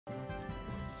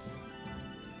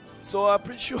So I'm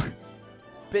pretty sure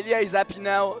Belia is happy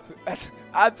now.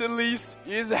 At the least,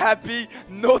 he is happy.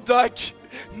 No duck.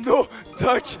 No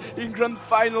duck in grand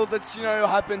finals. That scenario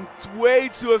happened way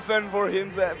too often for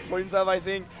himself, I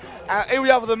think. And here we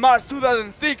have the Mars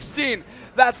 2016.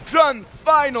 That grand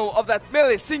final of that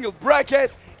melee single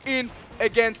bracket in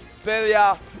against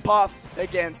Belia, Puff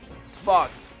against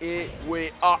Fox. Here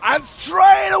we are. And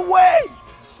straight away,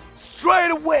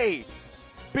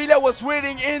 Belia was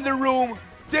waiting in the room.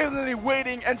 Definitely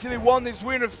waiting until he won his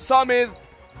win of Summies,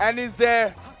 and he's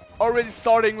there already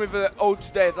starting with the ode to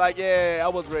death. Like, yeah, I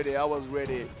was ready.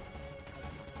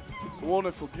 It's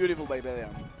wonderful, beautiful by Belia.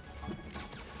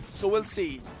 So we'll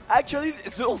see. Actually,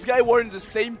 those guys were in the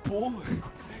same pool,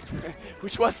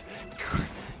 which was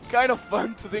kind of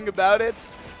fun to think about it.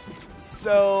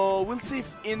 So we'll see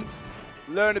if Inf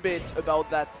learn a bit about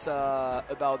that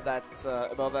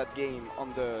game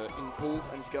on in pools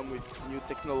and come with new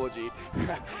technology.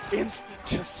 Inf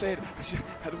just said,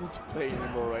 I don't want to play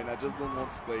anymore right now. I just don't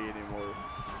want to play anymore.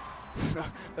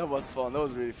 That was fun. That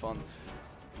was really fun.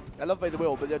 I love, by the way,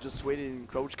 Belia just waited in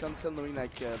crouch cancel, knowing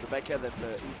like the back air that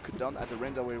Inf could done at the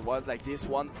render where it was like this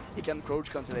one. He can crouch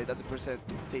cancel it at the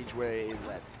percentage where he is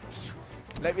at.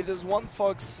 Like if there's one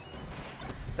Fox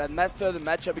that mastered the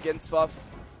matchup against Puff,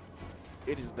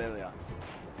 it is Belia.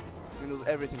 He knows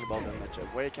everything about that matchup.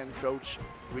 Where he can crouch,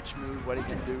 which move, what he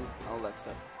can do, all that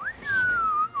stuff.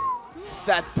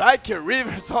 That back air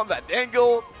reverse on that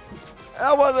angle,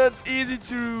 that wasn't easy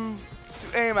to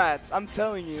aim at. I'm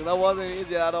telling you, that wasn't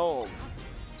easy at all.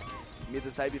 Mid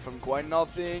the side B from quite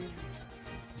nothing.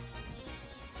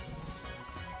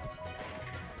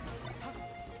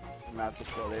 Master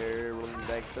troll there, rolling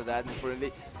back to that,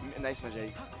 importantly. Nice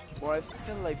magic. Or I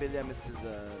feel like Belia missed his up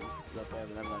air,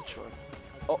 but I'm not sure.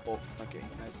 Oh, okay,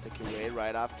 nice takeaway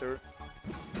right after.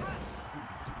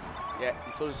 Yeah,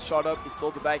 he saw the shot up, he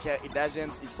saw the back air, he dashed in,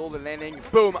 he saw the landing,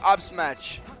 boom, up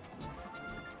smash.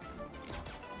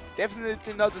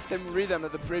 Definitely not the same rhythm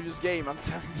as the previous game, I'm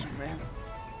telling you, man.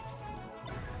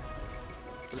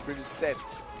 The previous set.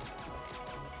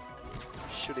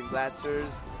 Shooting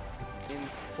blasters, in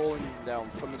falling down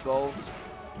from above.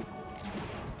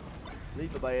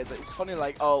 Little by it. It's funny,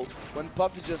 like, oh, when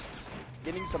Puff is just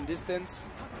getting some distance,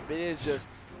 Belia is just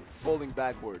falling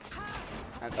backwards.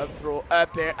 And up throw,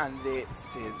 up air, and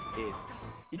this is it.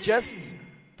 He just,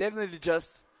 definitely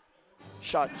just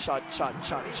shot.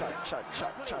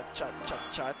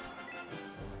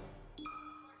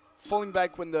 Falling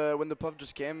back when the Puff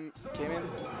just came in,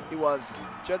 he was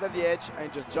just at the edge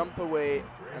and he just jump away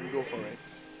and go for it.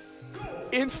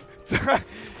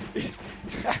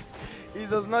 He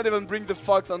does not even bring the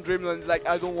Fox on Dreamland. He's like,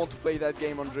 I don't want to play that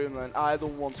game on Dreamland. I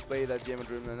want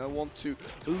to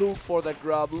look for that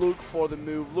grab, look for the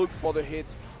move, look for the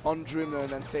hit on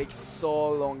Dreamland, and take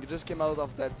so long. He just came out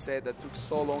of that set that took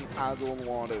so long. I don't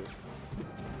want to.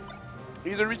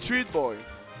 He's a retreat boy.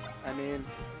 I mean,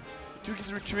 he took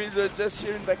his retreat just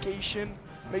here in vacation,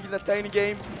 making a tiny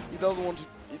game. He does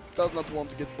not want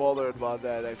to get bothered about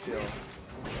that, I feel.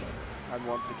 And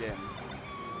once again.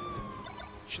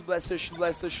 Shoot blaster,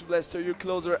 you're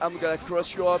closer, I'm gonna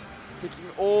cross you up, taking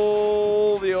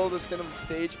all the oldest end of the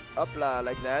stage, up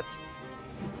like that.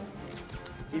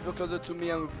 If you're closer to me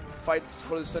and fight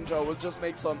for the center, I will just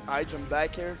make some high jump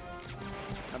back here.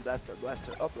 And blaster,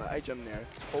 up high jump there,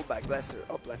 fall back, blaster,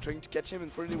 up trying to catch him, and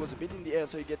finally was a bit in the air,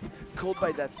 so you get caught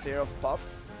by that fear of Puff.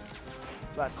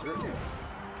 Blaster,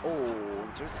 oh,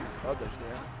 interesting spot dash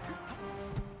there.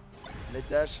 Net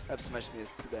dash, up smash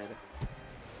miss, too bad.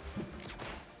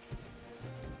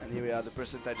 Here we are, the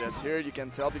percentage here, you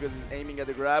can tell because he's aiming at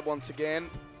the grab once again.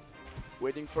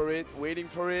 Waiting for it.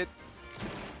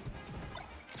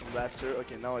 Some blaster.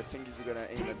 Okay, now I think he's gonna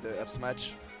aim at the up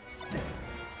smash.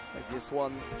 Like this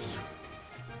one.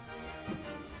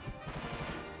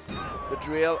 The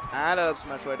drill and up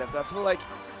smash right after. I feel like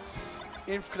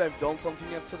Inf could have done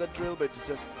something after that drill, but he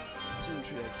just didn't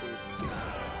react to it.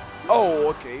 Oh,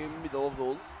 okay, in the middle of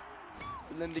those.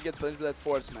 And then they get punished with that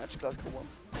forward smash, classical one.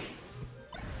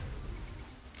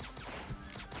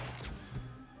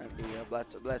 Yeah,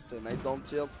 blaster, nice down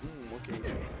tilt. Okay.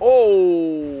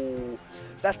 Oh,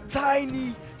 that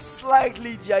tiny,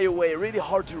 slightly DI away, really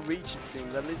hard to reach it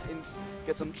seems. At least Inf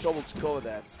get some trouble to cover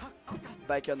that.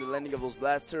 Back on the landing of those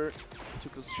blasters. Too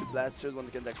close to shoot blasters, want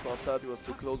to get that cross up. He was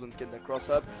too close, want to get that cross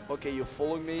up. Okay, you're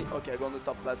following me. Okay, I go on the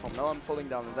top platform. Now I'm falling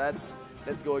down. Let's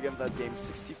go against that game.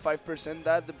 65%.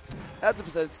 That's the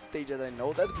percentage that I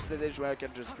know. That's the percentage where I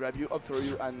can just grab you, up throw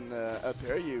you, and up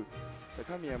air you. So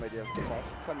come here, my dear.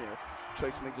 Come here.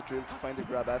 Try to make the drill to find the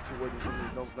grab afterward. He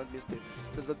does not miss it.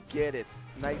 Does not get it.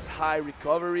 Nice high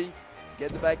recovery.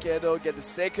 Get the back air though, get the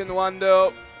second one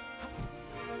though.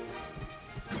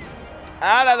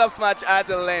 And an up smash at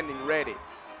the landing, ready.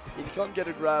 If you can't get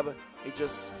a grab, you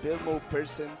just build more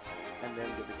percent and then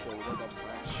get the kill with that up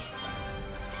smash.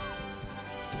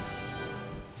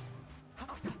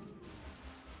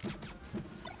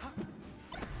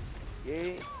 Yeah,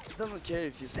 it doesn't care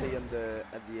if you stay on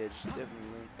at the edge,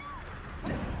 definitely.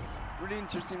 Really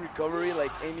interesting recovery,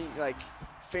 like aiming, like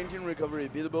fainting recovery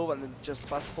beatable and then just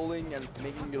fast falling and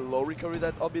making a low recovery.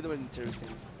 That all be the interesting.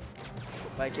 So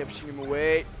by pushing him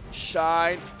away,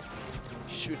 shine,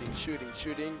 shooting, shooting,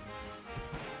 shooting.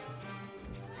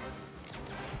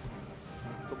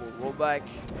 Double roll back.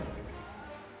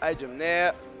 I jump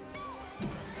there.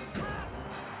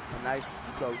 A nice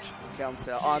crouch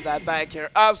cancel on that back here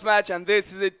up smash, and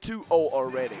this is a 2-0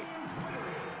 already.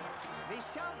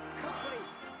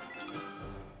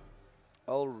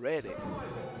 Already.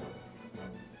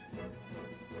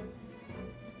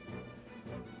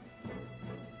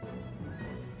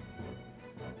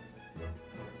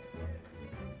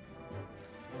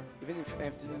 Even if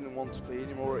FD didn't want to play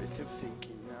anymore, I'm still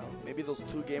thinking now. Maybe those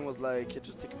 2 games was like,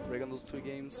 just take a break on those 2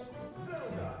 games.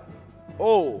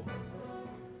 Oh!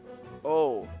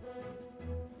 Oh!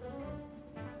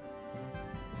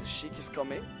 The Sheik is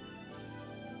coming.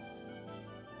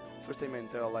 First time in my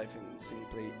entire life in sing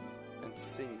play and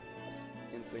sing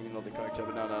in playing another character,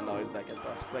 but no, he's back at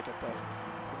Puff. He's back at Puff.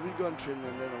 But we'll go on Trim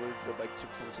and then we'll go back to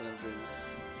Fountain and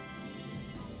Dreams.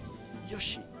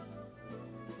 Yoshi.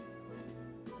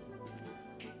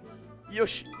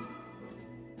 Yoshi.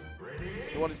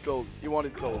 You want it close. You want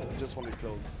it close. You just want it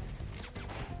close.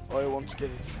 Or I want to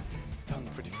get it done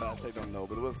pretty fast. I don't know,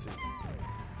 but we'll see.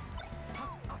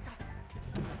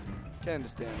 Can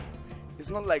understand. It's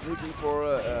not like looking for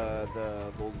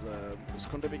those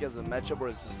counter pick as a matchup or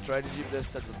as a strategy, but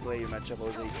just as a play matchup. I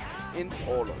was like, in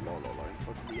front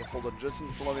of just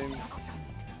in front of him,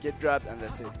 get grabbed, and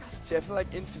that's it. See, I feel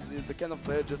like Inf is the kind of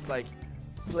player just like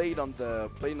played on the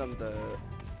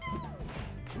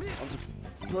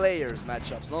players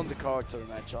matchups, not on the character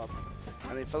matchup.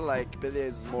 And I felt like Belia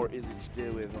is more easy to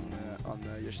deal with on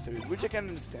Yoshiteru, which I can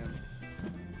understand.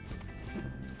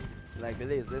 Like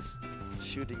Belia is this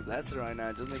shooting blaster right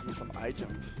now, just making some eye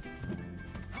jump.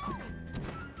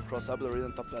 Cross up the really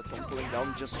on top platform, pulling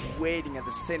down, just waiting at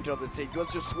the center of the stage. He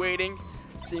was just waiting,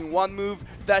 seeing one move,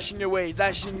 dashing away,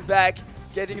 dashing back,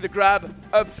 getting the grab,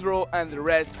 up throw, and the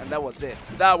rest, and that was it.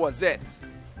 That was it.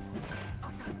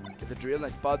 Get the drill,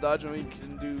 nice power dodge, and we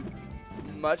couldn't do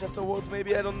much afterwards,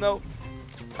 maybe, I don't know.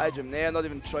 I jump there, not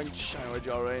even trying to shine away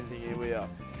or anything, here we are.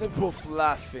 They're both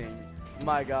laughing.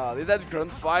 My god, is that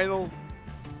grand final?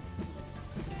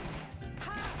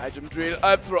 I jump drill,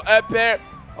 up throw, up air.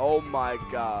 Oh my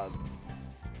god.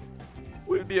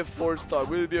 Will it be a 4-stock?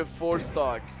 Will it be a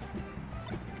 4-stock?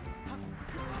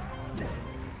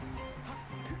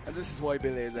 And this is why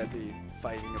Belia is happy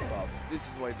fighting a buff. This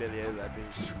is why Belia is happy,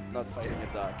 not fighting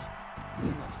a duck.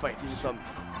 Not fighting some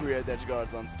weird edge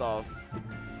guards and stuff.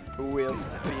 Wheel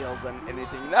builds and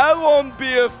anything. That won't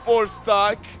be a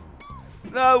 4-stock.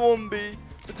 That won't be.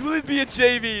 But will it be a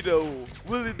JV though?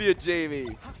 Will it be a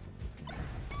JV?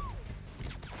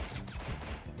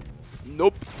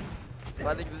 Nope.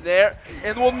 Landing there.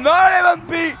 It will not even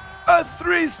be a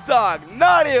 3-stock.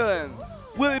 Not even.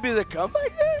 Will it be the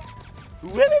comeback then?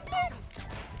 Will it be?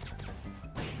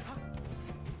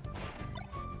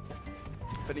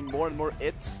 Finding more and more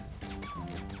hits.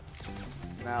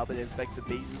 Now, but it's back to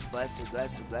basics. Blaster,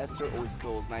 blaster, blaster. Always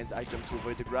close. Nice item to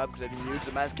avoid the grab. Could have been huge.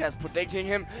 The mask cast protecting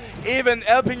him. Even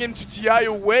helping him to TI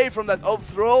away from that up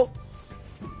throw.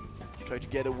 Try to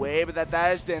get away, but that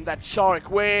dash in. That shark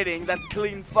waiting. That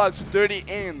clean fox with dirty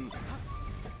in.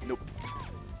 Nope.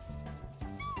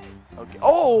 Okay.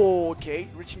 Oh, okay.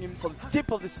 Reaching him for the tip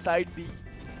of the side B.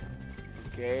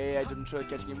 Okay, I didn't try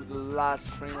catching him with the last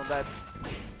frame of that.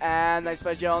 And nice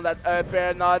smash on that up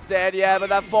air, not dead yet, but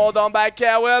that fall down back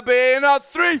air will be a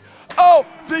 3-0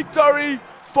 victory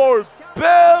for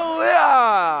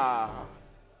Belia!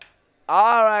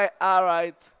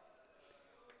 Alright.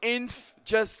 Inf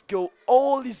just go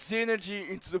all his energy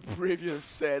into the previous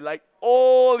set, like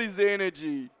all his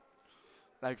energy.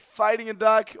 Like fighting a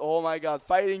duck, oh my god,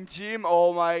 fighting Jim,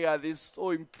 oh my god, this is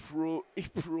so improve.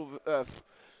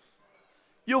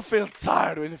 You feel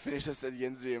tired when you finish a set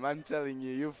against Jim. I'm telling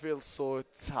you, you feel so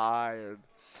tired.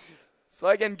 So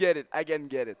I can get it.